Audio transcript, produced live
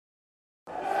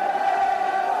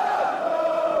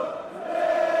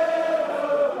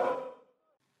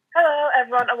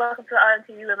everyone, and welcome to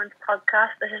the IMTV Women's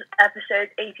Podcast. This is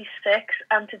episode 86,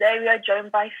 and today we are joined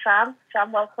by Sam.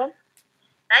 Sam, welcome.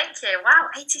 Thank you. Wow,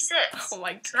 86. Oh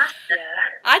my god. Yeah.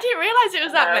 I didn't realise it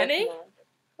was that I know, many. yeah.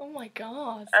 Oh my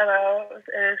god. I know,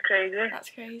 it is crazy. That's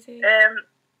crazy.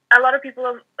 A lot of people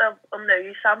know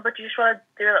you, Sam, but you just want to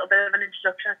do a little bit of an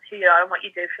introduction to who you are and what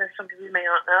you do for some people who may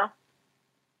not know.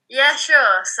 Yeah,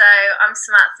 sure. So I'm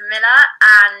Samantha Miller,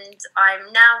 and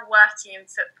I'm now working in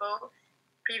football.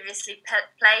 Previously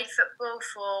played football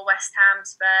for West Ham,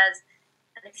 Spurs,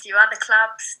 and a few other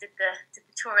clubs. Did the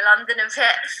tour of London a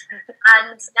bit,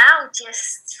 and now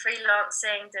just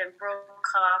freelancing, doing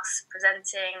broadcasts,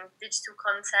 presenting digital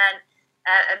content,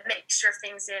 a mixture of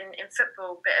things in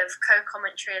football, bit of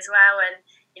co-commentary as well, and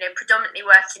predominantly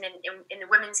working in the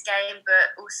women's game,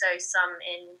 but also some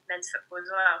in men's football as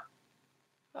well.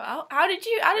 Well, how did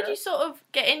you sort of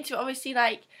get into it? Obviously,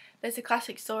 like, there's a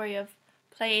classic story of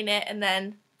playing it and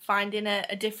then finding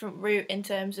a different route in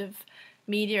terms of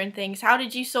media and things. How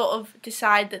did you sort of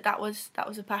decide that was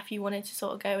a path you wanted to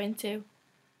sort of go into?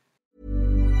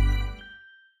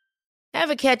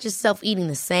 Ever catch yourself eating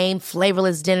the same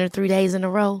flavorless dinner 3 days in a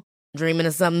row? Dreaming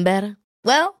of something better?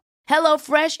 Well,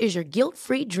 HelloFresh is your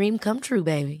guilt-free dream come true,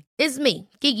 baby. It's me,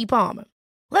 Keke Palmer.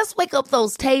 Let's wake up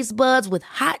those taste buds with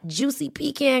hot, juicy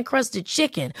pecan-crusted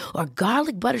chicken or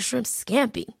garlic butter shrimp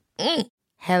scampi.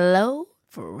 Hello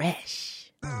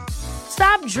Fresh.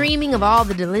 Stop dreaming of all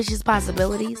the delicious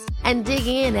possibilities and dig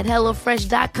in at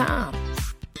HelloFresh.com.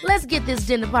 Let's get this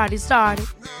dinner party started.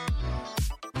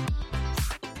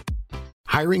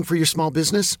 Hiring for your small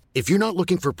business? If you're not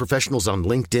looking for professionals on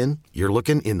LinkedIn, you're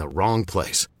looking in the wrong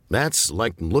place. That's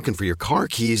like looking for your car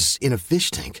keys in a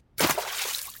fish tank.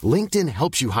 LinkedIn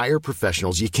helps you hire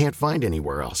professionals you can't find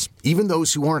anywhere else, even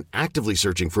those who aren't actively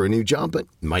searching for a new job but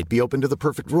might be open to the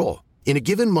perfect role. In a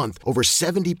given month, over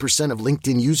 70% of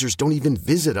LinkedIn users don't even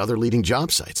visit other leading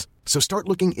job sites. So start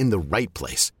looking in the right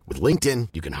place. With LinkedIn,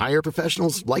 you can hire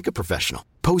professionals like a professional.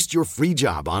 Post your free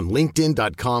job on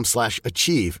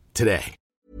linkedin.com/achieve today.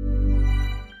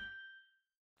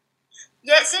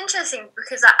 Yeah, it's interesting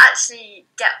because I actually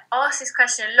get asked this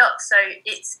question a lot, so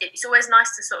it's always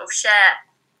nice to sort of share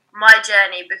my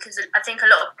journey, because I think a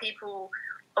lot of people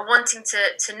are wanting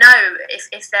to know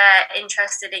if they're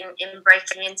interested in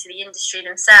breaking into the industry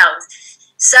themselves.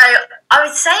 So I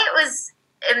would say it was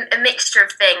a mixture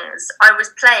of things. I was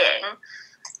playing,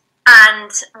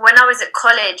 and when I was at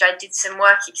college, I did some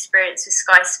work experience with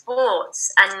Sky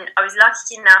Sports, and I was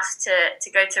lucky enough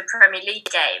to go to a Premier League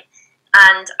game,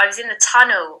 and I was in the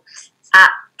tunnel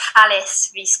at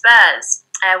Palace v Spurs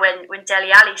when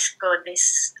Dele Alli scored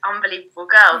this unbelievable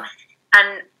goal.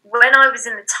 And when I was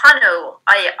in the tunnel,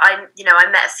 I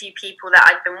met a few people that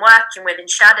I'd been working with and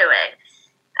shadowing,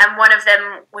 and one of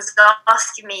them was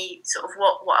asking me sort of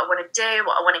what I want to do,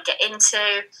 what I want to get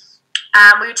into.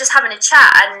 We were just having a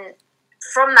chat, and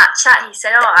from that chat, he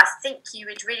said, "Oh, I think you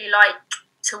would really like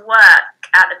to work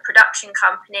at the production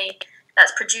company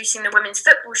that's producing the women's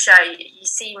football show. You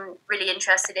seem really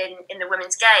interested in the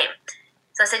women's game."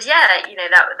 So I said, "Yeah,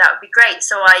 that would be great."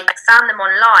 So I found them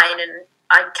online, and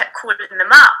I kept calling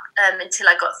them up until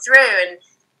I got through, and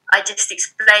I just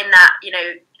explained that,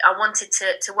 I wanted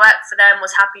to work for them,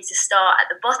 was happy to start at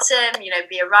the bottom,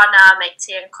 be a runner, make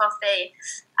tea and coffee.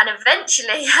 And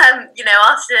eventually,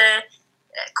 after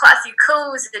quite a few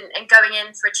calls and going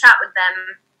in for a chat with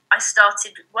them, I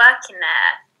started working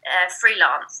there,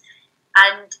 freelance.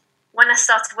 And when I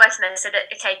started working there, I said,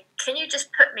 "Okay, can you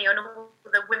just put me on all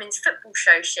the women's football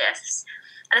show shifts?"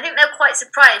 And I think they were quite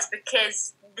surprised,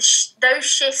 because those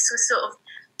shifts were sort of,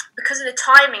 because of the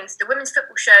timings, the women's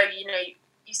football show,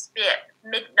 used to be at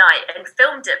midnight and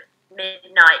filmed at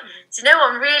midnight. So no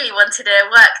one really wanted to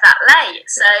work that late.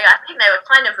 So I think they were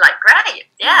kind of like,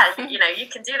 great, yeah, you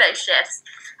can do those shifts.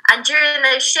 And during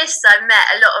those shifts, I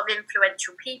met a lot of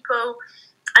influential people.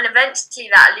 And eventually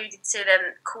that alluded to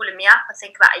them calling me up, I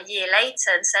think about a year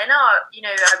later, and saying, "Oh,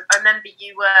 I remember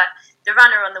you were the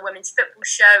runner on the women's football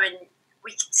show, and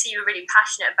we can see you're really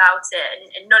passionate about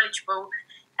it and knowledgeable.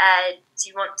 Do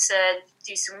you want to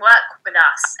do some work with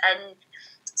us?" And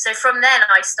so from then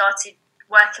I started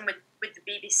working with the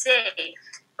BBC.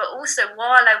 But also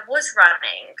while I was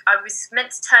running, I was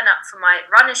meant to turn up for my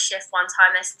runner shift one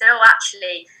time. They said, "Oh,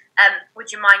 actually,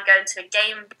 would you mind going to a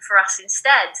game for us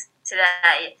instead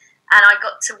today?" And I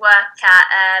got to work at,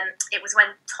 it was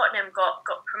when Tottenham got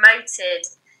promoted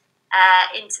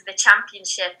into the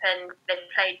Championship, and they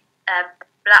played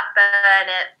Blackburn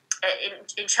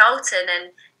in Charlton,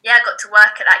 and yeah, I got to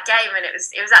work at that game, and it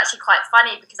was actually quite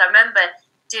funny, because I remember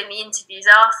doing the interviews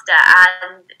after,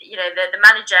 and the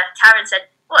manager Karen said,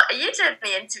 what, are you doing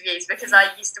the interviews? Because I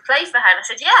used to play for her. And I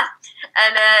said, yeah.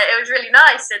 And it was really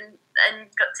nice, and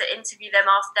got to interview them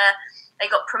after they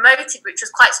got promoted, which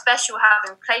was quite special,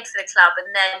 having played for the club.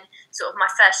 And then sort of my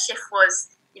first shift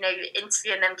was, you know,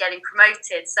 interviewing them getting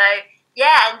promoted. So,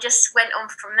 yeah, and just went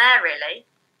on from there, really.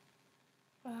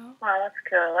 Wow. Wow, that's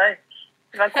cool.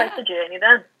 You've had quite the journey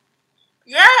then.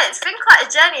 Yeah, it's been quite a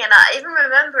journey, and I even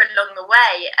remember along the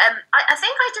way. I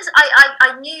think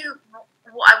I knew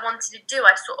what I wanted to do.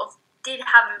 I sort of did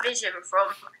have a vision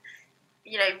from,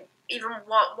 you know, even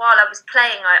while I was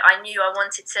playing, I knew I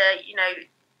wanted to, you know,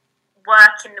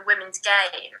 work in the women's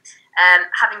game.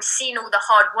 Having seen all the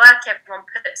hard work everyone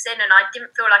puts in, and I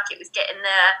didn't feel like it was getting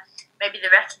maybe the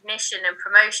recognition and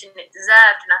promotion it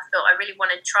deserved, and I thought I really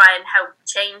want to try and help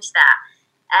change that.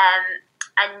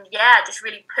 And yeah, just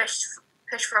really push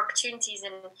for opportunities.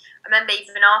 And I remember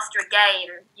even after a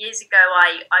game years ago,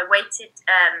 I waited,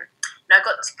 and I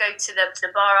got to go to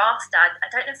the bar after. I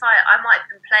don't know if I might have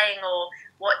been playing or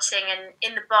watching, and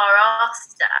in the bar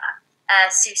after,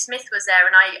 Sue Smith was there,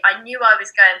 and I knew I was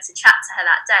going to chat to her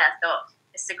that day. I thought,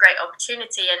 it's a great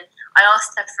opportunity, and I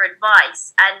asked her for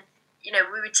advice, and you know,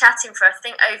 we were chatting for, I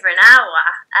think, over an hour,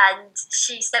 and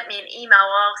she sent me an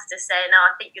email after saying,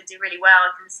 I think you'll do really well.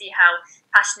 I can see how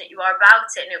passionate you are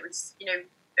about it. And it was, you know,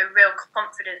 a real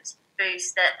confidence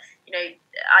boost that, you know,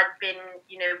 I'd been,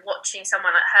 you know, watching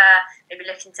someone like her, maybe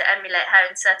looking to emulate her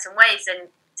in certain ways, and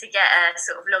to get a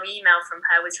sort of long email from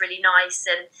her was really nice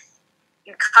and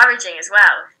encouraging as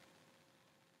well.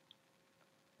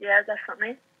 Yeah,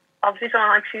 definitely. Obviously,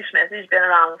 someone like Sue Smith who's been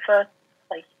around for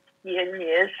like years and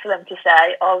years, for them to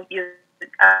say, "Oh,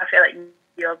 I feel like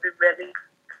you'll be really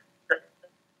good at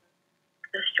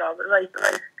this job." Like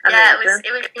yeah, it was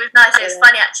nice. It was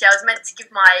funny actually. I was meant to give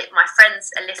my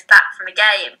friends a lift back from the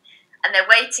game, and they're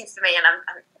waiting for me, and I'm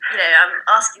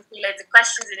asking loads of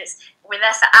questions, and we're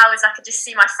there for hours. I could just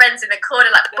see my friends in the corner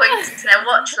like pointing to their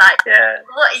watch, like,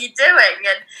 "What are you doing?"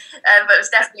 And but it was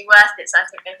definitely worth it. So I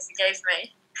think they forgave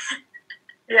me.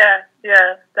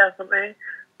 Yeah, definitely.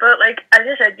 But like as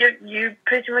I said, you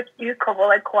pretty much cover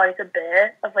like quite a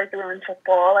bit of like the women's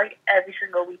football, like every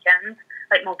single weekend,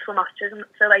 like multiple matches. And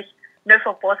so like no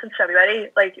football since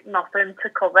February, like nothing to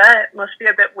cover. It must be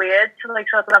a bit weird to like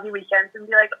sort of have your weekends and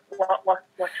be like,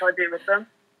 what shall I do with them?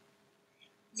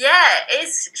 Yeah, it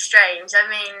is strange. I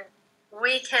mean,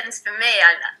 weekends for me,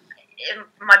 in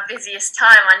my busiest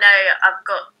time, I know I've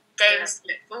got games to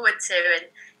look forward to, and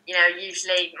you know,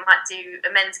 usually might do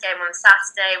a men's game on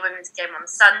Saturday, women's game on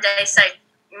Sunday. So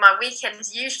my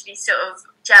weekend's usually sort of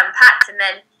jam-packed. And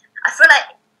then I feel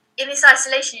like in this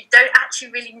isolation, you don't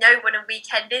actually really know when a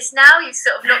weekend is now. You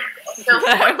sort of not feel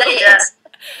what day it is.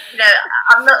 You know,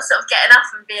 I'm not sort of getting up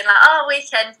and being like, oh,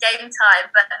 weekend, game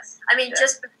time. But I mean,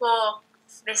 just before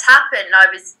this happened, I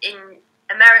was in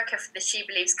America for the She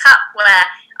Believes Cup, where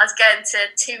I was going to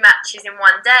 2 matches in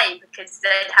one day because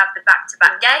they'd have the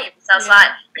back-to-back games. I was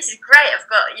like, this is great. I've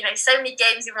got, you know, so many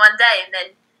games in one day, and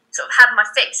then sort of had my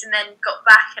fix, and then got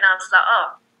back, and I was like,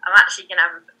 oh, I'm actually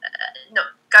not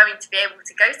going to be able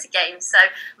to go to games. So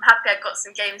I'm happy I got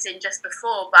some games in just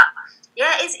before. But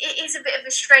yeah, it is a bit of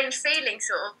a strange feeling,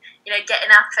 sort of, you know,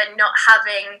 getting up and not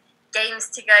having games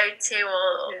to go to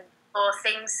or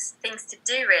things to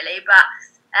do, really. But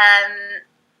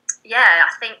yeah,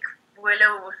 I think we'll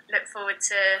all look forward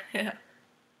to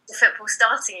the football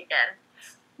starting again.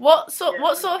 What sort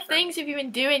of things have you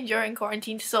been doing during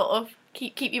quarantine to sort of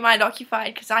keep your mind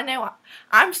occupied? Because I know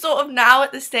I'm sort of now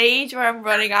at the stage where I'm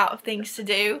running out of things to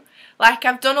do. Like,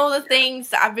 I've done all the things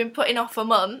that I've been putting off for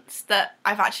months that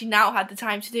I've actually now had the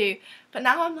time to do. But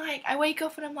now I'm like, I wake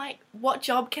up and I'm like, what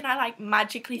job can I like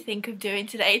magically think of doing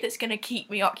today that's going to keep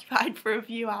me occupied for a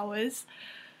few hours?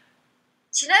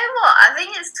 Do you know what? I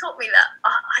think it's taught me that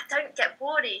I don't get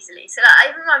bored easily. So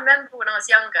like, I remember when I was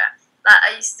younger, like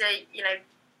I used to, you know,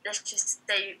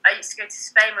 I used to go to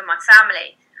Spain with my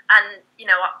family, and you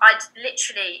know, I'd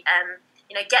literally,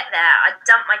 you know, get there, I'd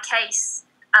dump my case,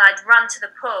 and I'd run to the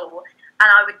pool, and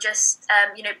I would just,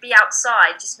 you know, be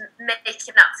outside, just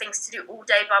making up things to do all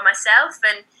day by myself,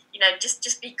 and you know,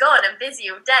 just be gone and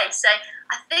busy all day. So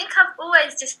I think I've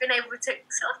always just been able to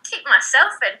sort of keep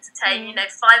myself entertained, you know,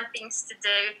 find things to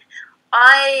do.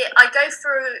 I go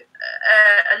for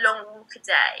a long walk a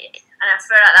day, and I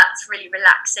feel like that's really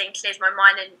relaxing, clears my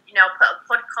mind, and you know, I'll put a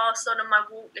podcast on my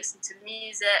walk, listen to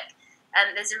music,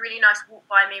 and there's a really nice walk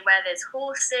by me where there's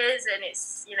horses, and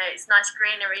it's, you know, it's nice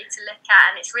greenery to look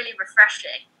at, and it's really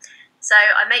refreshing. So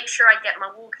I make sure I get my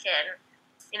walk in.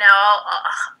 You know,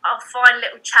 I'll find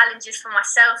little challenges for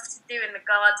myself to do in the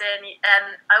garden.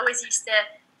 I always used to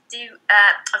do,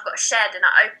 I've got a shed, and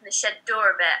I open the shed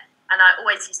door a bit, and I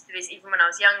always used to do this even when I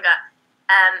was younger,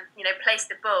 place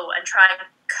the ball and try and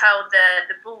curl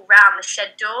the ball round the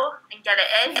shed door and get it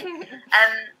in.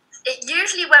 It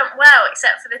usually went well,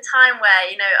 except for the time where,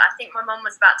 I think my mum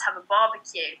was about to have a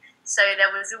barbecue, so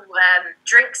there was all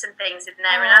drinks and things in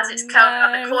there, and as it's curled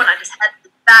around the corner, I just had the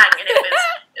bang, and it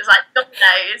was like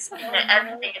dominoes,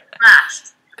 everything had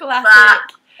smashed. Classic.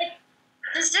 But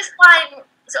there's just fine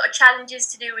sort of challenges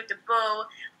to do with the ball.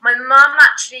 My mum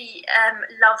actually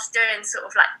loves doing sort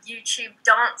of like YouTube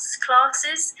dance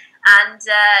classes, and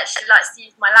she likes to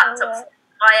use my laptop. So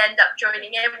I end up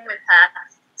joining in with her.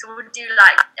 So we'll do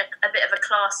like a bit of a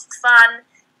class for fun.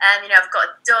 I've got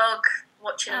a dog,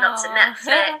 watching lots of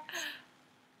Netflix.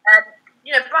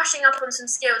 Brushing up on some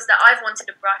skills that I've wanted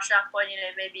to brush up on,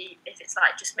 maybe if it's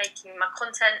like just making my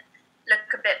content look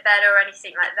a bit better or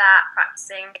anything like that,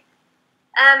 practicing.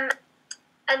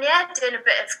 Doing a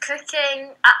bit of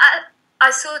cooking.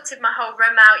 I sorted my whole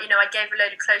room out, I gave a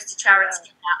load of clothes to charity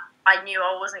that I knew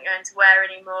I wasn't going to wear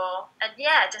anymore. And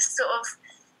just sort of,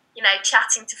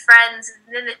 chatting to friends.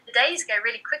 And then the days go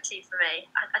really quickly for me.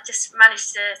 I just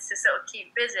managed to sort of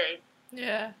keep busy.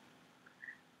 Yeah.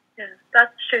 Yeah,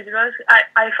 that's true.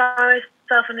 I found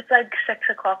myself when it's like 6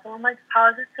 o'clock and I'm like, how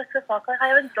is it 6 o'clock? Like, I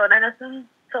haven't done anything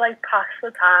to like pass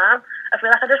the time. I feel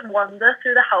like I just wander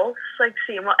through the house, like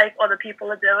seeing what like other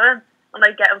people are doing and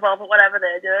like get involved with whatever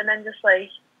they're doing, and just go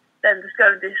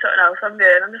and do something else I'm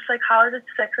doing. I'm just like, how is it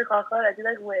 6 o'clock already?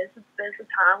 Like, where's the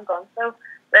time gone? So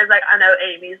there's like, I know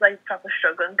Amy's like proper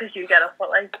struggling because you get up at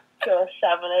like 7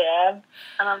 a.m.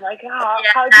 and I'm like, how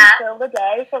do you fill the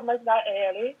day from like that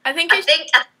early? I think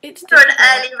it's for an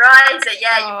early riser.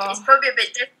 Yeah, it's probably a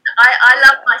bit different. I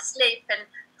love my sleep, and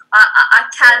I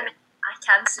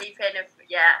can sleep in if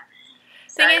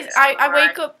Thing is,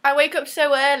 I wake up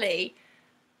so early,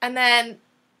 and then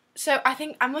so I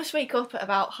think I must wake up at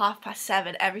about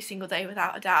 7:30 every single day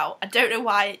without a doubt. I don't know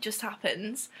why, it just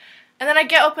happens. And then I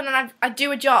get up and then I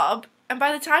do a job, and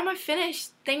by the time I finish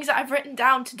things that I've written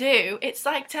down to do, it's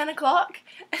like 10 o'clock.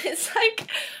 And it's like,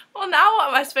 well, now what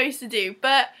am I supposed to do?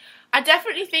 But I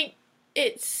definitely think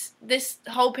it's this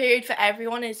whole period for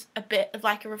everyone is a bit of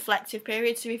like a reflective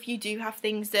period. So if you do have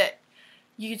things that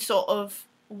you sort of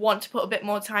want to put a bit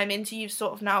more time into, you've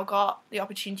sort of now got the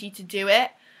opportunity to do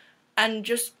it, and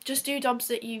just do jobs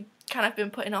that you kind of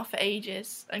been putting off for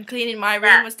ages. And cleaning my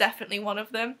room was definitely one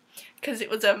of them, because it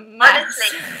was a mess.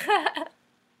 Honestly,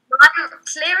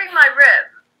 clearing my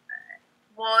room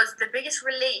was the biggest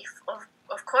relief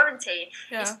of quarantine.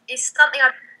 Yeah. It's something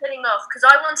I've been putting off because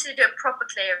I wanted to do a proper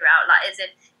clear out, like as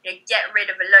in get rid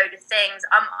of a load of things.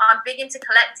 I'm big into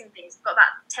collecting things. I've got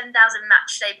about 10,000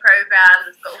 match day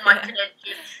programs. I've got all my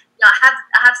credentials. I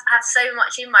have so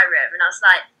much in my room, and I was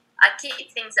like, I keep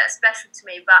things that are special to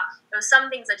me, but there were some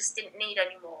things I just didn't need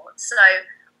anymore. So,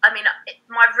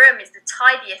 my room is the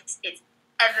tidiest it's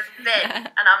ever been,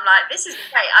 and I'm like, this is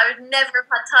great. I would never have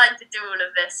had time to do all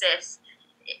of this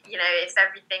if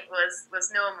everything was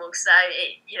normal. So,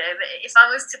 if I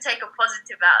was to take a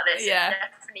positive out of this, it would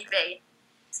definitely be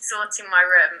sorting my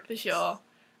room. For sure.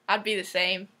 I'd be the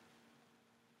same.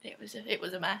 It was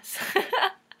a mess.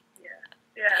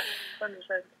 Yeah, 100%.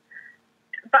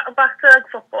 Back to like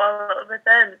football a little bit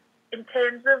then. In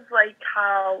terms of like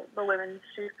how the Women's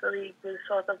Super League was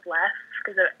sort of left,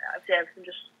 because obviously everything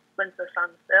just went to a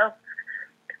standstill.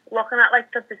 Looking at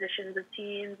like the positions of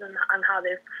teams and how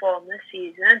they've performed this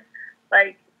season,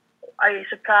 like, are you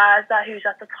surprised at who's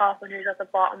at the top and who's at the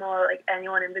bottom, or like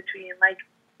anyone in between? Like,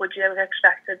 would you have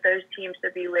expected those teams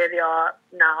to be where they are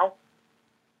now?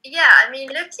 Yeah,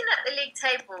 looking at the league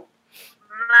table,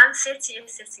 Man City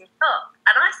is sitting top,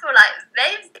 and I feel like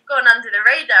they've gone under the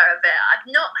radar a bit. I've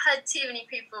not heard too many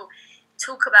people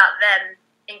talk about them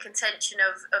in contention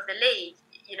of the league.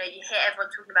 You hear everyone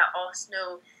talking about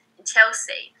Arsenal and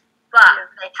Chelsea,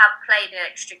 but they have played an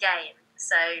extra game,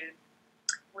 so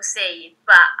we'll see.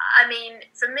 But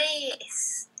for me,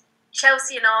 it's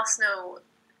Chelsea and Arsenal.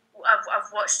 I've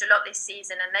watched a lot this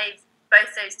season, and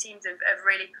both those teams have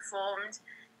really performed.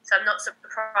 So I'm not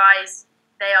surprised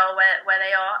they are where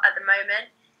they are at the moment.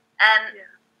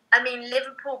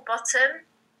 Liverpool bottom,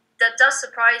 that does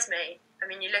surprise me.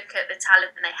 You look at the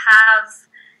talent they have,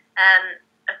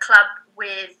 a club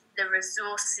with the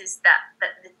resources that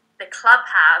the club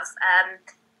have.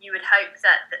 You would hope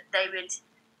that they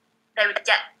would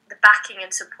get the backing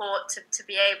and support to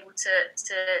be able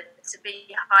to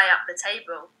be high up the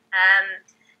table.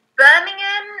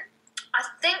 Birmingham, I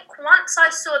think once I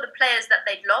saw the players that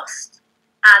they'd lost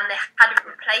and they hadn't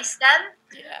replaced them,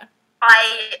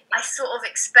 I sort of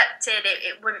expected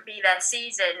it wouldn't be their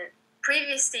season.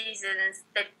 previous seasons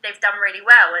they've done really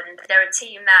well, and they're a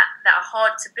team that are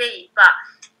hard to beat. But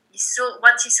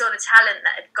once you saw the talent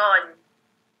that had gone,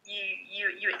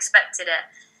 you expected it.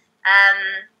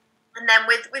 And then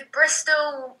with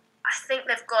Bristol, I think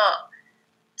they've got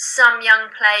some young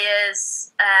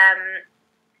players,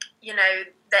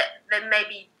 that they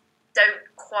maybe don't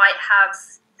quite have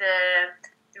the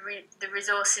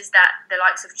resources that the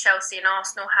likes of Chelsea and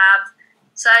Arsenal have.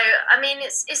 So, I mean,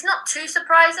 it's not too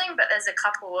surprising, but there's a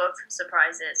couple of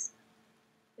surprises.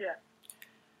 Yeah.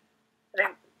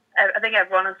 I think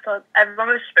everyone we spoke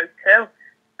to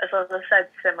has sort of said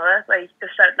similar. Like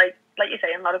you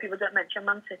say, a lot of people don't mention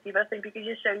Man City, but I think because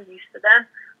you're so used to them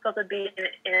sort of being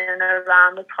in and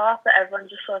around the top that everyone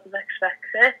just sort of expects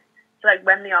it. So like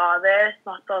when they are there, it's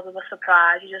not sort of a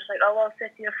surprise. You're just like, oh well,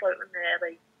 City are floating there,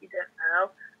 like you don't know.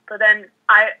 But then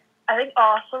I think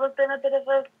Arsenal have been a bit of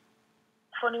a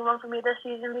funny one for me this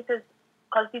season because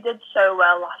they did so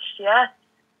well last year.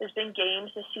 There's been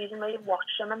games this season where you've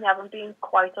watched them and they haven't been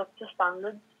quite up to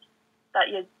standards that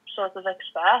you'd sort of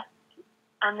expect.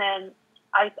 And then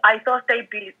I thought they'd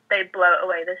blow it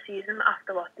away this season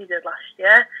after what they did last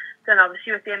year. Then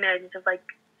obviously with the emergence of like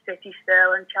City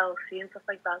still and Chelsea and stuff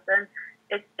like that, then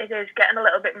it is getting a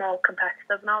little bit more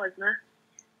competitive now, isn't it?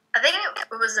 I think it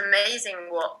was amazing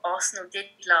what Arsenal did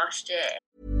last year.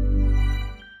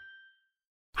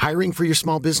 Hiring for your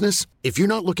small business? If you're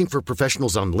not looking for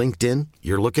professionals on LinkedIn,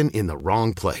 you're looking in the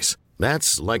wrong place.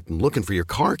 That's like looking for your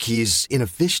car keys in a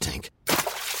fish tank.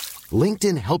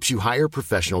 LinkedIn helps you hire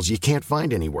professionals you can't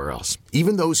find anywhere else,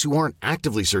 even those who aren't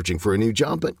actively searching for a new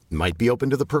job but might be open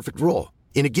to the perfect role.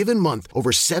 In a given month,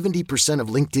 over 70% of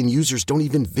LinkedIn users don't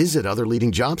even visit other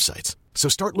leading job sites. So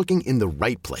start looking in the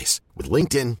right place. With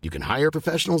LinkedIn, you can hire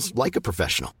professionals like a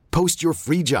professional. Post your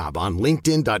free job on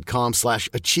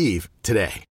linkedin.com/achieve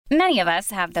today. Many of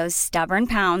us have those stubborn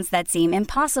pounds that seem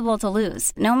impossible to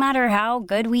lose, no matter how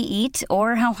good we eat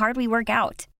or how hard we work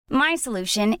out. My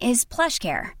solution is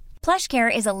PlushCare. PlushCare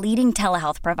is a leading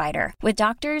telehealth provider with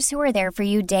doctors who are there for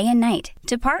you day and night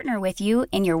to partner with you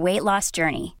in your weight loss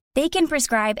journey. They can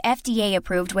prescribe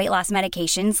FDA-approved weight loss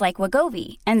medications like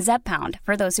Wegovy and Zepbound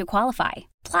for those who qualify.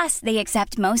 Plus, they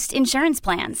accept most insurance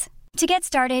plans. To get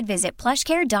started, visit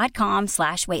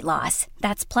plushcare.com/weightloss.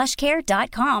 That's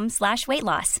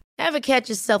plushcare.com/weightloss. Ever catch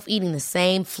yourself eating the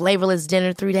same flavorless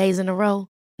dinner 3 days in a row?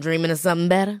 Dreaming of something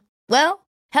better? Well,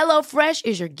 HelloFresh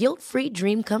is your guilt-free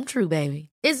dream come true, baby.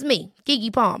 It's me,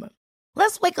 Keke Palmer.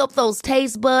 Let's wake up those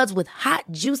taste buds with hot,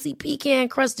 juicy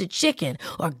pecan-crusted chicken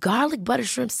or garlic butter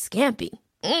shrimp scampi.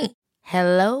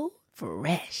 Hello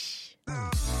Fresh.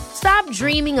 Stop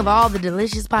dreaming of all the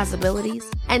delicious possibilities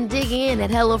and dig in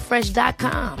at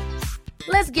HelloFresh.com.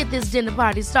 Let's get this dinner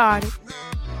party started.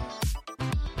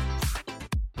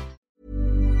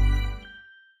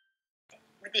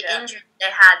 With the injuries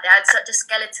they had such a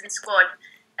skeleton squad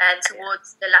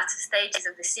towards the latter stages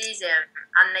of the season,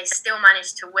 and they still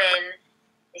managed to win.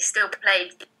 They still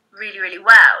played really, really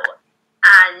well,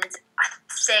 and I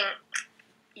think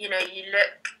you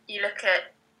look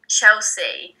at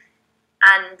Chelsea,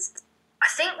 and I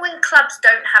think when clubs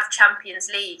don't have Champions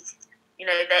League,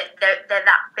 they're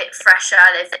that bit fresher.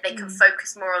 They can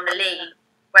focus more on the league,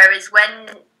 whereas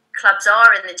when clubs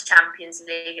are in the Champions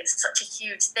League, it's such a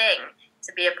huge thing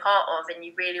to be a part of, and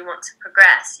you really want to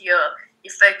progress. You're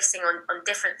focusing on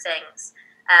different things.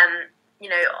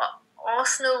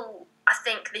 Arsenal, I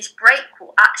think this break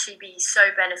will actually be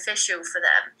so beneficial for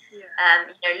them. Yeah.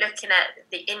 Looking at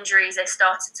the injuries they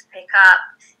started to pick up,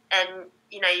 and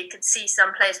you could see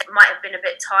some players might have been a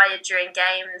bit tired during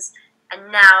games,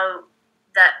 and now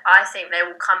that I think they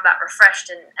will come back refreshed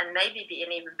and maybe be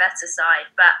an even better side.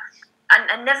 But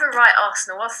and never write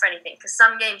Arsenal off for anything, because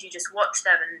some games you just watch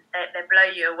them and they blow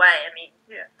you away. I mean,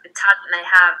 the talent they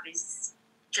have is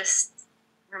just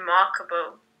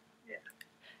remarkable. Yeah.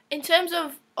 In terms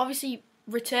of obviously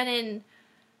returning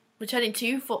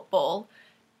to football,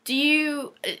 do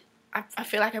you? I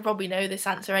feel like I probably know this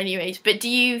answer anyways, but do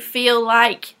you feel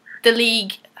like the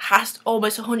league has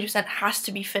almost 100% has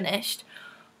to be finished?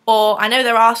 Or I know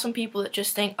there are some people that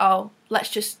just think, oh, let's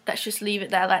just leave it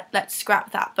there, let's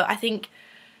scrap that. But I think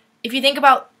if you think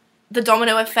about the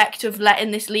domino effect of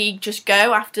letting this league just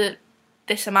go after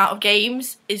this amount of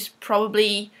games is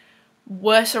probably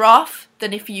worse off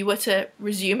than if you were to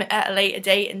resume it at a later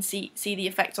date and see the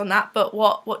effect on that. But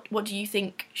what do you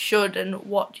think should and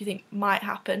what do you think might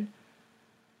happen?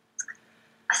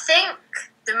 I think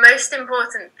the most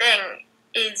important thing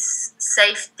is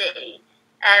safety.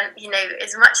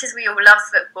 As much as we all love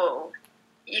football,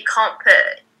 you can't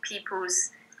put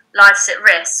people's lives at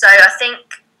risk. So I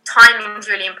think timing is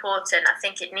really important. I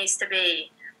think it needs to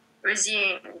be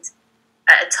resumed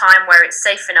at a time where it's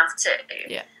safe enough to.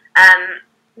 Yeah.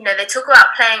 You know, they talk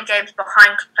about playing games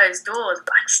behind closed doors,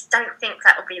 but I just don't think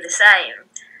that will be the same.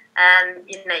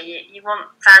 You know, you want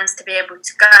fans to be able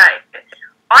to go.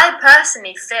 I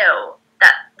personally feel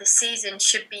that the season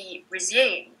should be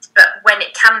resumed, but when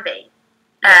it can be.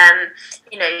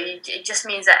 You know, it just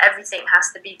means that everything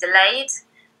has to be delayed.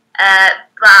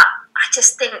 But I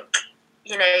just think,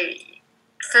 you know,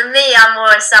 for me, I'm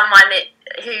always someone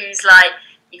who's like,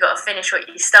 you got to finish what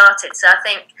you started. So I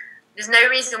think there's no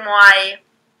reason why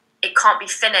it can't be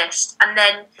finished, and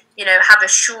then, you know, have a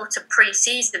shorter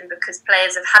pre-season because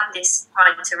players have had this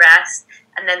time to rest,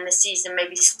 and then the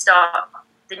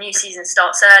new season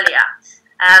starts earlier.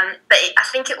 But I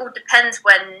think it all depends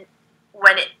when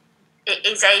it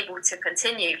is able to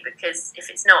continue, because if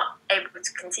it's not able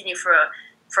to continue for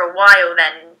a while,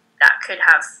 then that could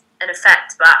have an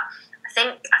effect. But I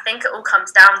think it all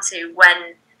comes down to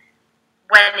when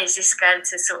is this going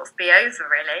to sort of be over,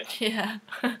 really? Yeah.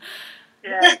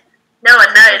 Yeah. No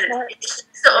one knows. It's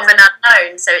sort of an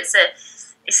unknown, so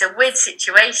it's a weird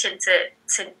situation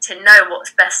to know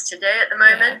what's best to do at the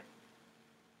moment.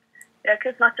 Yeah,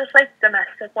 because not just like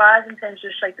domestic wise in terms of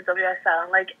just like the WSL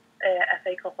and like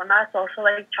FA Cup and that, it's also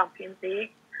like Champions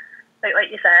League.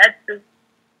 Like you said,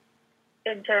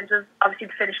 in terms of obviously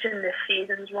finishing this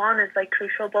season's one is like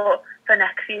crucial, but for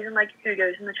next season, like who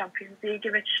goes in the Champions League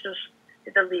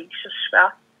if the league's just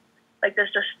scrapped? Like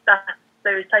there's just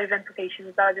those type of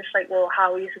implications that are just like, well,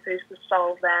 how are you supposed to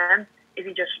solve them if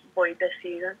you just void this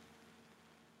season?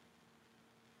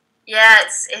 Yeah,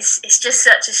 it's just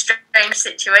such a strange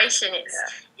situation.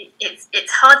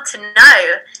 It's hard to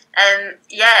know.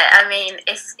 Yeah, I mean,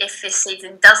 if this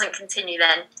season doesn't continue,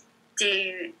 then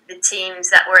do the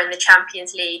teams that were in the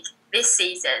Champions League this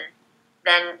season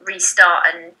then restart,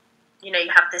 and you know, you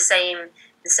have the same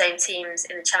teams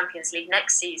in the Champions League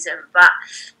next season? But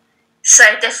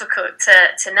so difficult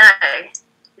to know.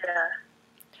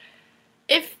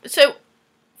 Yeah.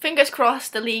 Fingers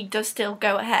crossed, the league does still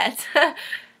go ahead.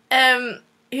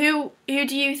 Who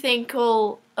do you think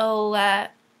will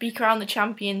be crowned the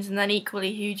champions, and then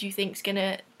equally, who do you think's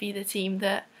gonna be the team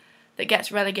that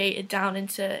gets relegated down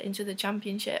into the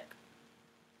championship?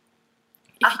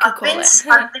 I've been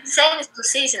saying this all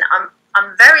season.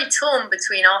 I'm very torn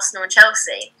between Arsenal and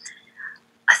Chelsea.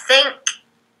 I think,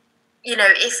 you know,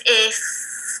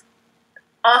 if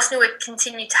Arsenal would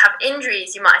continue to have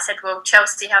injuries, you might have said, well,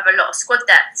 Chelsea have a lot of squad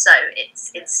depth, so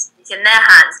it's in their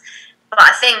hands. But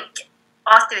I think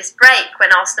after this break,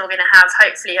 when Arsenal are going to have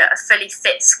hopefully a fully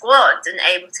fit squad and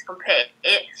able to compete,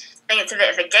 I think it's a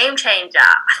bit of a game changer.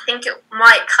 I think it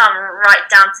might come right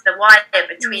down to the wire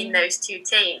between those two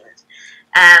teams.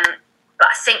 But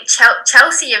I think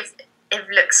Chelsea have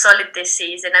looked solid this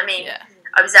season. I mean,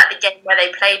 I was at the game where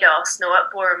they played Arsenal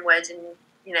at Bournemouth, and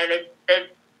you know,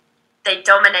 they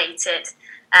dominated.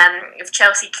 If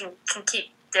Chelsea can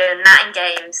keep doing that in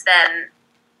games, then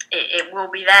it will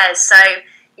be theirs. So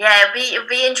yeah, it'll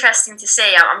be interesting to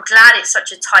see. I'm glad it's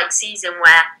such a tight season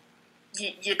where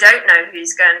you don't know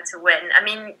who's going to win. I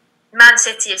mean, Man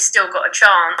City has still got a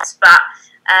chance, but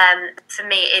for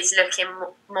me, it's looking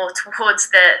more towards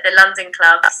the London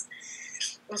clubs.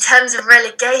 In terms of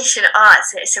relegation,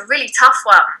 it's a really tough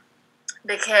one,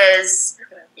 because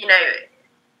you know,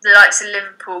 the likes of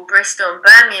Liverpool, Bristol and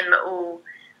Birmingham are all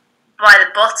by the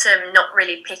bottom, not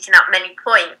really picking up many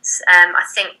points. I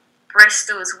think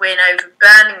Bristol's win over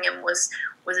Birmingham was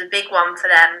a big one for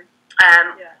them,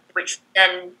 which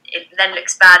then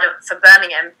looks bad for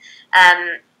Birmingham.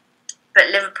 But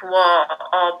Liverpool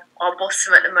are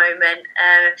bottom at the moment.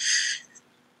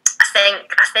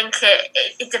 I think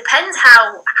it depends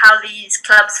how these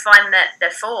clubs find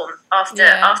their form after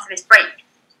this break.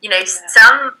 You know,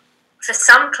 for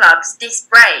some clubs, this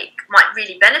break might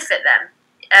really benefit them,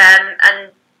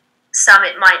 and some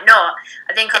it might not.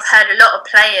 I think I've heard a lot of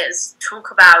players talk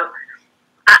about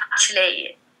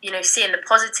actually, you know, seeing the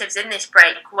positives in this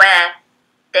break where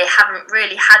they haven't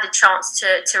really had a chance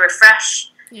to refresh.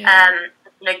 You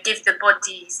know, give their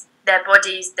bodies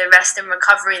the rest and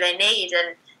recovery they need,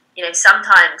 and you know,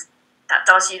 sometimes that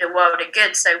does you the world of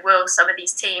good. So will some of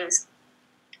these teams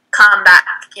come back,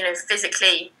 you know,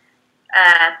 physically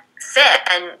fit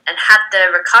and had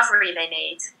the recovery they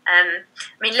need? I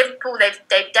mean, Liverpool,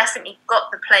 they've definitely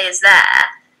got the players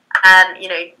there. You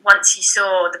know, once you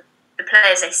saw the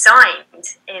players they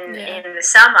signed in the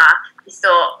summer, you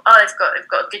thought, oh, they've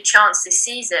got a good chance this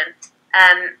season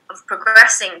of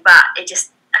progressing, but it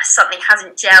just, something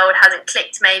hasn't gelled, hasn't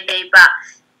clicked maybe. But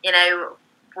you know,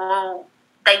 well,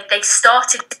 they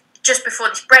started just before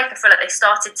this break. I feel like they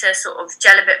started to sort of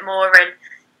gel a bit more, and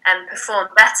and perform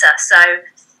better. So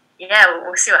yeah,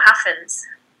 we'll see what happens.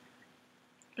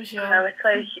 For sure. It's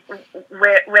like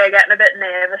we're getting a bit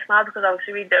nervous now because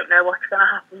obviously we don't know what's going to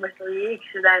happen with the league.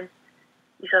 So then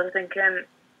you're sort of thinking,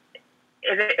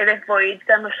 if it voids,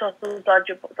 then we're sort of dodge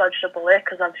a bullet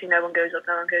because obviously no one goes up,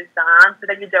 no one goes down. But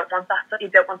then you don't want that. You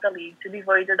don't want the league to be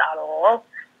voided at all.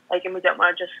 Like, and we don't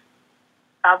want to just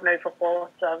have no football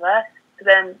whatsoever. So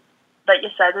then, like you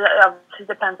said, it obviously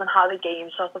depends on how the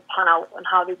games sort of pan out and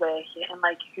how they work it and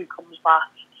like who comes back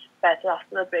better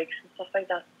after the breaks and stuff like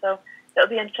that. So it'll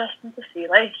be interesting to see.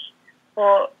 Like,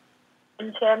 but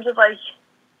in terms of like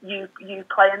you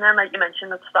playing them, like you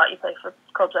mentioned at the start, you play for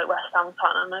clubs like West Ham,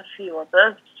 Tottenham, and a few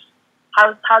others.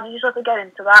 How did you sort of get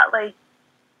into that? Like,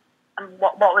 and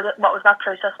what was that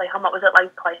process like? What was it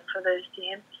like playing for those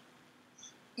teams?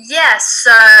 Yeah,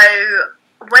 so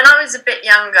when I was a bit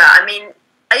younger, I mean,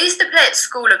 I used to play at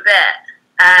school a bit.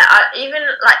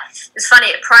 It's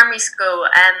funny, at primary school,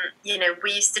 you know,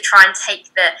 we used to try and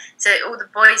so all the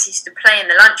boys used to play in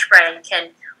the lunch break,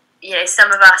 and, you know,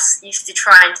 some of us used to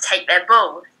try and take their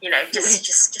ball, you know, just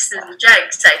as a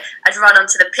joke. So I'd run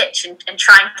onto the pitch and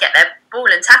try and get their ball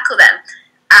and tackle them.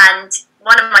 And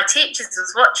one of my teachers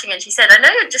was watching, and she said, "I know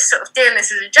you're just sort of doing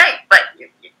this as a joke, but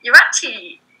you're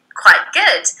actually quite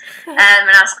good." And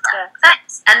I was like,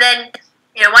 "Thanks." And then,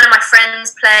 you know, one of my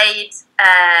friends played,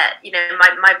 you know,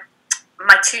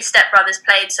 my two stepbrothers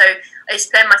played, so I used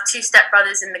to play with my two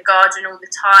stepbrothers in the garden all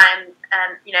the time.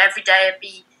 You know, every day I'd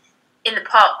be in the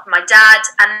park with my dad,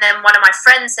 and then one of my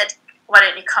friends said, "Why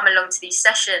don't you come along to these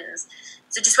sessions?"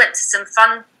 So just went to some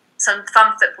fun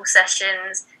football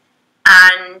sessions,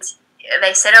 and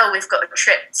they said, "Oh, we've got a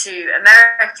trip to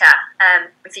America,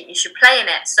 we think you should play in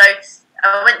it." So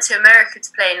I went to America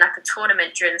to play in like a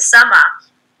tournament during the summer,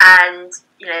 and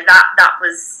you know, that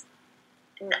was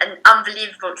an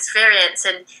unbelievable experience.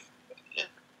 And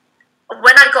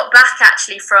when I got back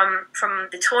actually from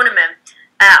the tournament,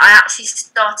 I actually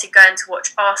started going to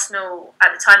watch Arsenal.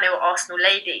 At the time they were Arsenal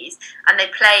ladies, and they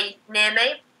play near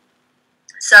me,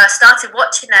 so I started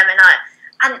watching them, and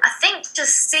I think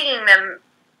just seeing them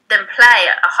play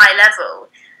at a high level,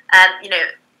 you know,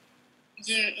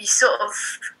 you sort of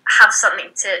have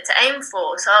something to aim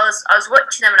for. So I was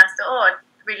watching them, and I thought, oh,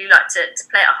 I'd really like to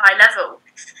play at a high level.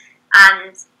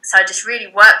 And so I just really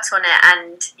worked on it,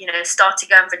 and, you know, started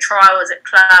going for trials at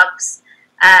clubs.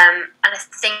 And I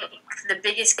think the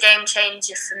biggest game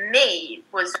changer for me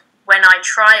was when I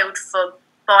trialled for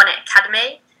Barnet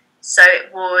Academy. So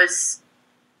it was,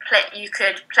 you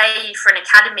could play for an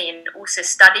academy and also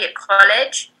study at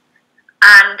college.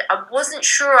 And I wasn't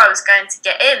sure I was going to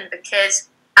get in because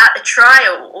at the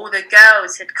trial, all the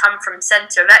girls had come from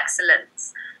Centre of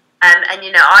Excellence. And,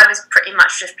 you know, I was pretty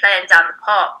much just playing down the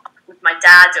park with my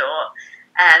dad or,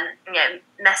 you know,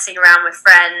 messing around with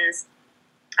friends.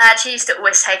 I actually used to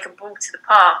always take a ball to the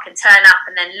park and turn up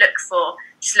and then look for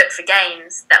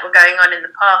games that were going on in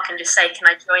the park and just say, "Can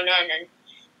I join in?" And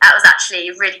that was actually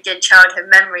really good childhood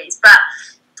memories. But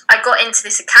I got into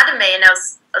this academy, and I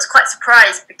was quite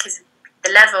surprised because of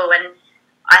the level. And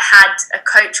I had a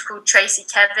coach called Tracy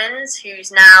Kevins,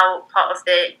 who's now part of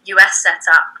the US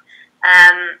setup.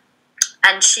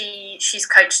 And she's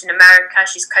coached in America,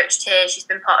 she's coached here, she's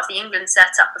been part of the England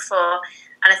setup before,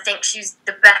 and I think she's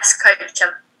the best coach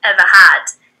I've ever had.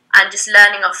 And just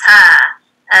learning off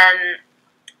her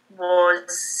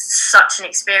was such an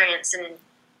experience, and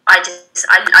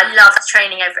I loved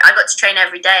training. I got to train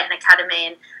every day at an academy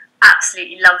and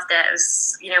absolutely loved it. It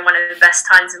was, you know, one of the best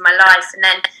times of my life. And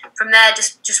then from there,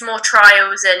 just more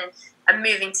trials and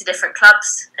moving to different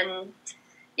clubs. And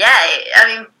yeah, I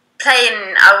mean,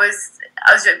 playing, I was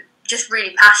just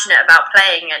really passionate about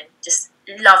playing and just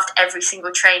loved every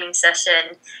single training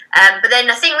session. But then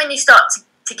I think when you start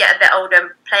to get a bit older and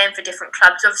playing for different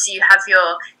clubs, obviously you have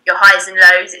your highs and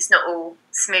lows. It's not all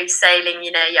smooth sailing,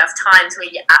 you know. You have times where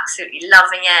you're absolutely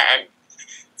loving it and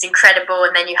it's incredible,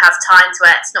 and then you have times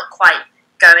where it's not quite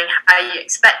going how you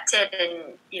expected,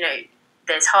 and, you know,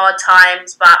 there's hard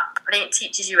times. But I think it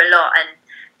teaches you a lot, and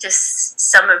just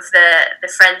some of the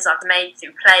friends I've made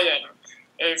through playing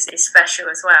is special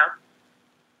as well.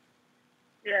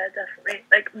 Yeah, definitely.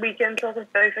 Like, we can sort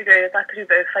of both agree with that because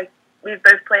we've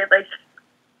both played, like,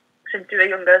 since we were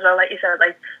younger as well. Like you said,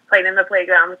 like, playing in the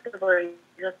playground with the boys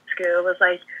at school was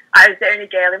like, I was the only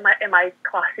girl in my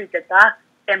class who did that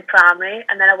in primary,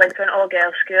 and then I went to an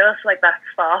all-girls school, so, like, that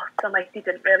stopped, and, like, they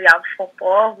didn't really have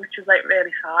football, which was, like,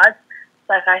 really sad.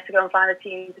 So, like, I had to go and find a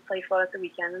team to play for at the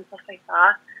weekend and stuff like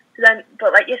that. So then,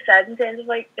 but like you said, in terms of,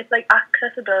 like, it's like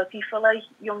accessibility for, like,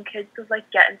 young kids of, like,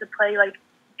 getting to play, like,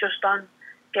 just on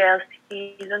girls'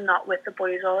 teams and not with the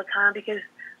boys all the time, because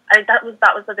I think that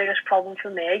was the biggest problem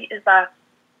for me, is that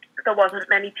there wasn't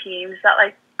many teams that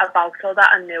like about or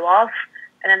that I knew of,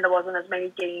 and then there wasn't as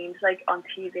many games like on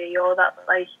TV or that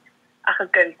like I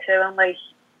could go to, and like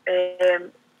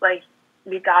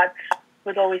my dad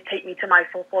would always take me to my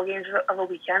football games of a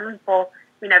weekend, but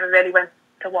we never really went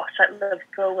to watch like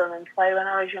Liverpool women play when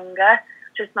I was younger.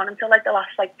 Just not until like the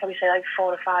last like probably say like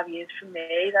 4 or 5 years for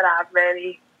me that I've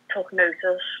really took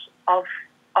notice of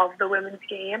the women's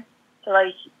game. So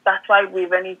like that's why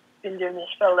we've only been doing this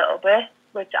for a little bit,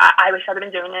 which I wish I'd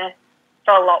been doing it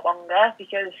for a lot longer,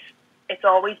 because it's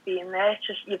always been there. It's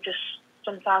just you've just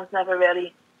sometimes never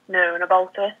really known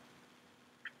about it.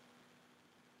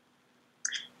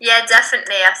 Yeah,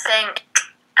 definitely. I think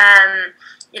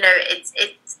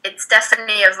it's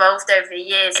definitely evolved over the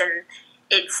years, and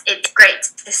it's great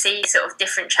to see sort of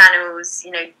different channels,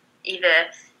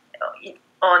 either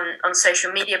on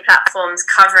social media platforms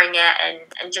covering it,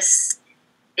 and just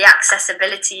the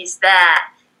accessibility is there,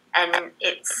 and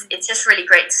it's just really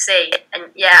great to see.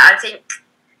 And yeah, I think,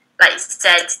 like you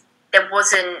said, there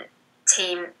wasn't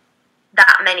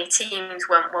that many teams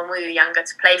when we were younger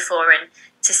to play for, and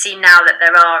to see now that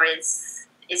there are is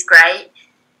great.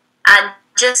 And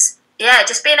just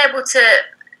being able to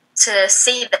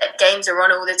see that games are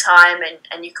on all the time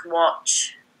and you can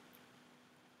watch.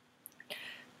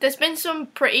 There's been some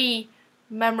pretty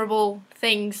memorable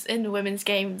things in the women's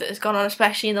game that has gone on,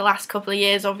 especially in the last couple of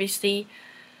years. Obviously,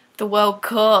 the World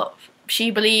Cup, She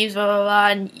Believes, blah, blah, blah,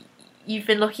 and you've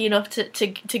been lucky enough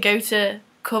to go to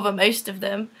cover most of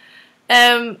them.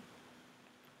 There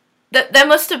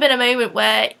must have been a moment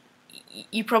where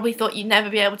you probably thought you'd never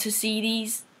be able to see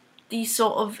these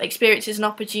sort of experiences and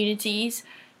opportunities,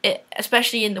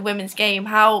 especially in the women's game.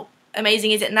 How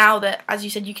amazing is it now that, as you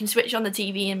said, you can switch on the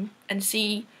TV and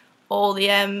see all the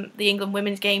England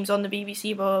women's games on the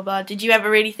BBC, blah, blah, blah. Did you ever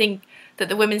really think that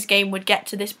the women's game would get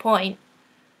to this point?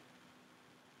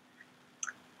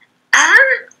 I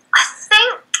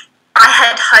think I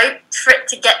had hoped for it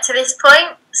to get to this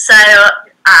point, so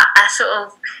I sort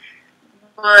of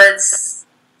was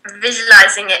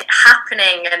visualising it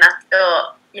happening, and I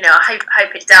thought, I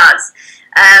hope it does.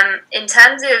 In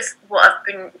terms of what I've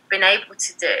been able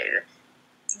to do,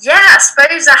 yeah, I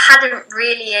suppose I hadn't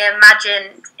really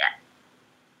imagined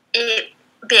it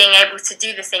being able to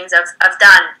do the things I've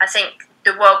done. I think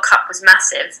the World Cup was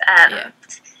massive. I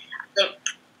think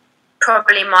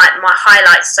probably my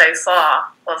highlights so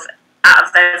far out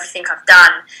of everything I've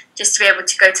done, just to be able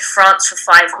to go to France for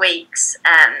 5 weeks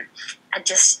and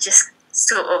just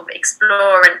sort of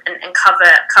explore and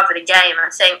cover the game. I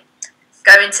think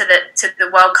going to the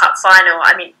World Cup final,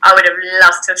 I mean, I would have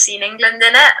loved to have seen England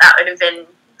in it. That would have been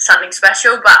something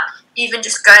special. But even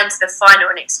just going to the final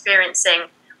and experiencing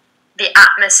the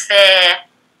atmosphere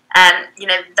and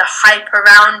the hype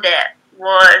around it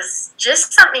was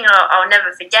just something I'll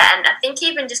never forget. And I think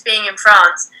even just being in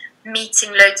France,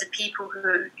 meeting loads of people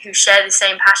who share the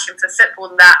same passion for football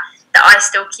that I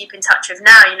still keep in touch with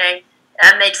now.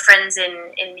 I made friends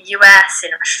in the US,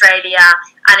 in Australia,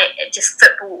 and it just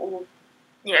football all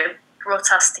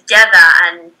brought us together,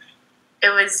 and it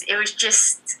was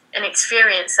just an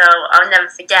experience I'll never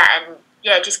forget. And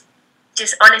yeah, just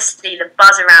honestly, the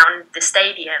buzz around the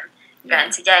stadium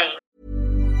going to game.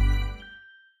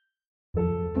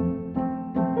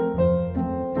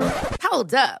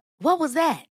 Hold up. What was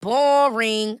that?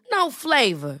 Boring. No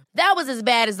flavor. That was as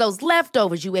bad as those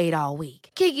leftovers you ate all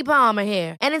week. Keke Palmer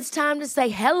here, and it's time to say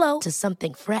hello to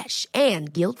something fresh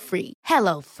and guilt-free.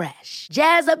 Hello Fresh.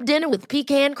 Jazz up dinner with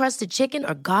pecan-crusted chicken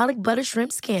or garlic butter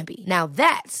shrimp scampi. Now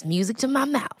that's music to my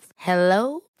mouth.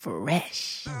 Hello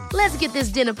Fresh. Let's get this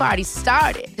dinner party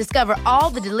started. Discover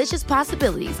all the delicious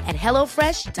possibilities at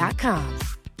HelloFresh.com.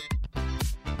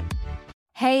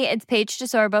 Hey, it's Paige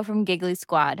DeSorbo from Giggly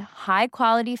Squad. High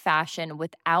quality fashion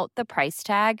without the price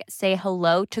tag. Say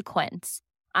hello to Quince.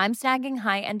 I'm snagging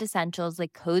high-end essentials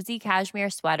like cozy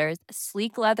cashmere sweaters,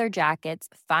 sleek leather jackets,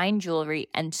 fine jewelry,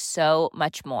 and so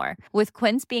much more. With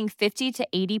Quince being 50 to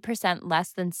 80%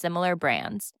 less than similar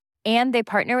brands. And they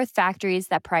partner with factories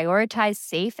that prioritize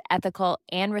safe, ethical,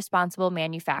 and responsible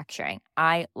manufacturing.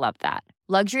 I love that.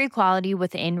 Luxury quality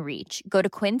within reach. Go to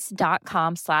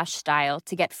quince.com/style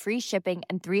to get free shipping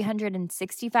and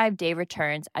 365-day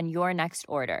returns on your next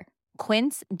order.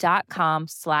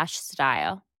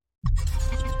 Quince.com/style.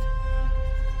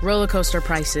 Roller coaster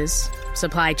prices,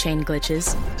 supply chain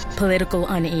glitches, political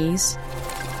unease.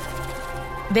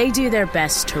 They do their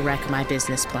best to wreck my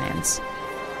business plans.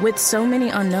 With so many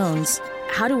unknowns,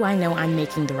 how do I know I'm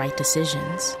making the right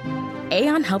decisions?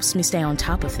 Aon helps me stay on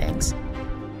top of things.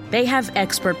 They have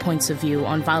expert points of view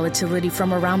on volatility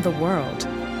from around the world,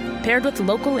 paired with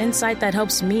local insight that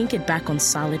helps me get back on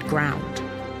solid ground.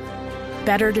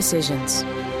 Better decisions.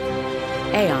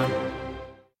 Aon.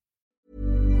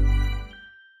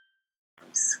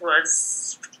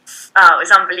 It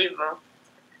was unbelievable.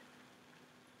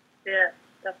 Yeah,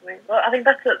 definitely. Well, I think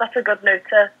that's a good note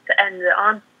to end it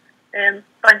on.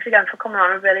 Thanks again for coming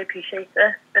on. I really appreciate it.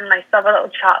 It's been nice to have a little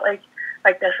chat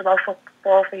like this about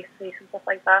football, face to face and stuff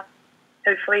like that.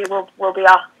 Hopefully we'll be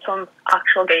at some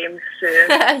actual games soon.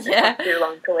 Yeah. It's not too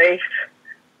long to wait.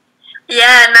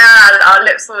 Yeah, no, I'll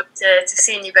look forward to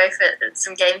seeing you both at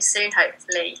some games soon,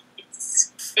 hopefully.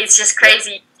 It's just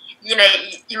crazy. You know,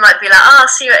 you might be like, I'll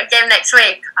see you at a game next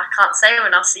week. I can't say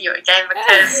when I'll see you at a game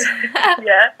because...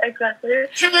 Yeah, exactly.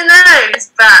 Who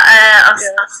knows? But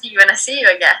I'll see you when I see you,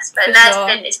 I guess. But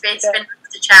it's been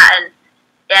nice to chat, and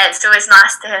yeah, it's always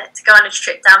nice to go on a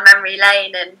trip down memory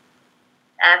lane and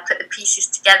put the pieces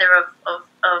together of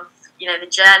the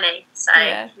journey. So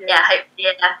hopefully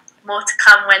more to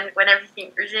come when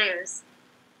everything resumes.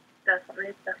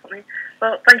 Definitely.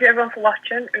 Well, thank you everyone for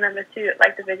watching. Remember to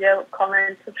like the video,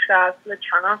 comment, subscribe to the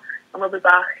channel, and we'll be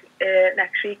back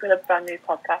next week with a brand new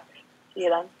podcast. See you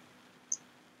then.